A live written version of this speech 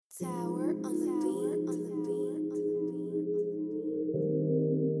Tower on the beat, on the beat, on the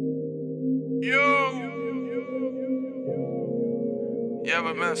beat. Yo! You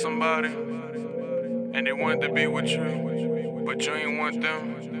ever met somebody and they wanted to be with you, but you ain't want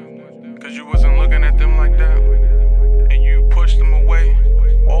them cause you wasn't looking at them like that, and you pushed them away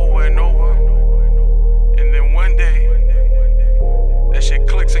over and over, and then one day that shit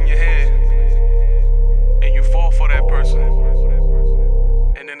clicks in your head and you fall for that person,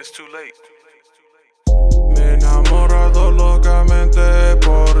 and then it's too late. Me he enamorado locamente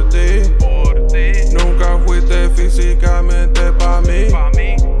por ti. Nunca fuiste físicamente pa' mí.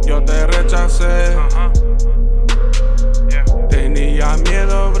 Yo te rechacé. Tenía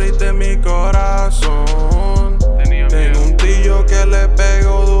miedo, abriste mi corazón. Tengo un tío que le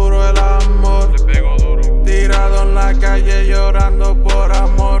pegó duro el amor. Tirado en la calle llorando por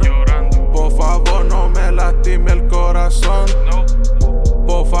amor. Por favor no me lastime el corazón.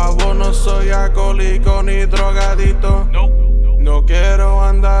 Por favor no soy alcohólico ni drogadito. No quiero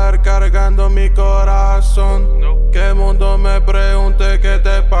andar cargando mi corazón. Que el mundo me pregunte qué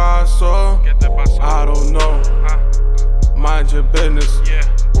te pasó. I don't know. Mind your business.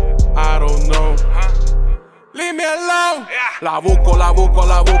 I don't know. Leave me alone. La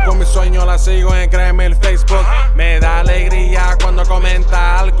busco, mi sueño la sigo en créeme el Facebook. Me da alegría cuando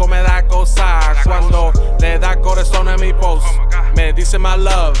comenta algo, me da cosas cuando le da corazón a mi post. Me dice my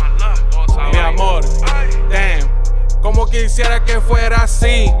love, mi amor. Damn, como quisiera que fuera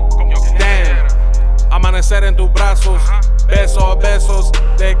así. Damn, amanecer en tus brazos, besos,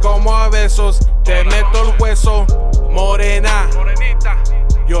 te como a besos, te meto el hueso, morena.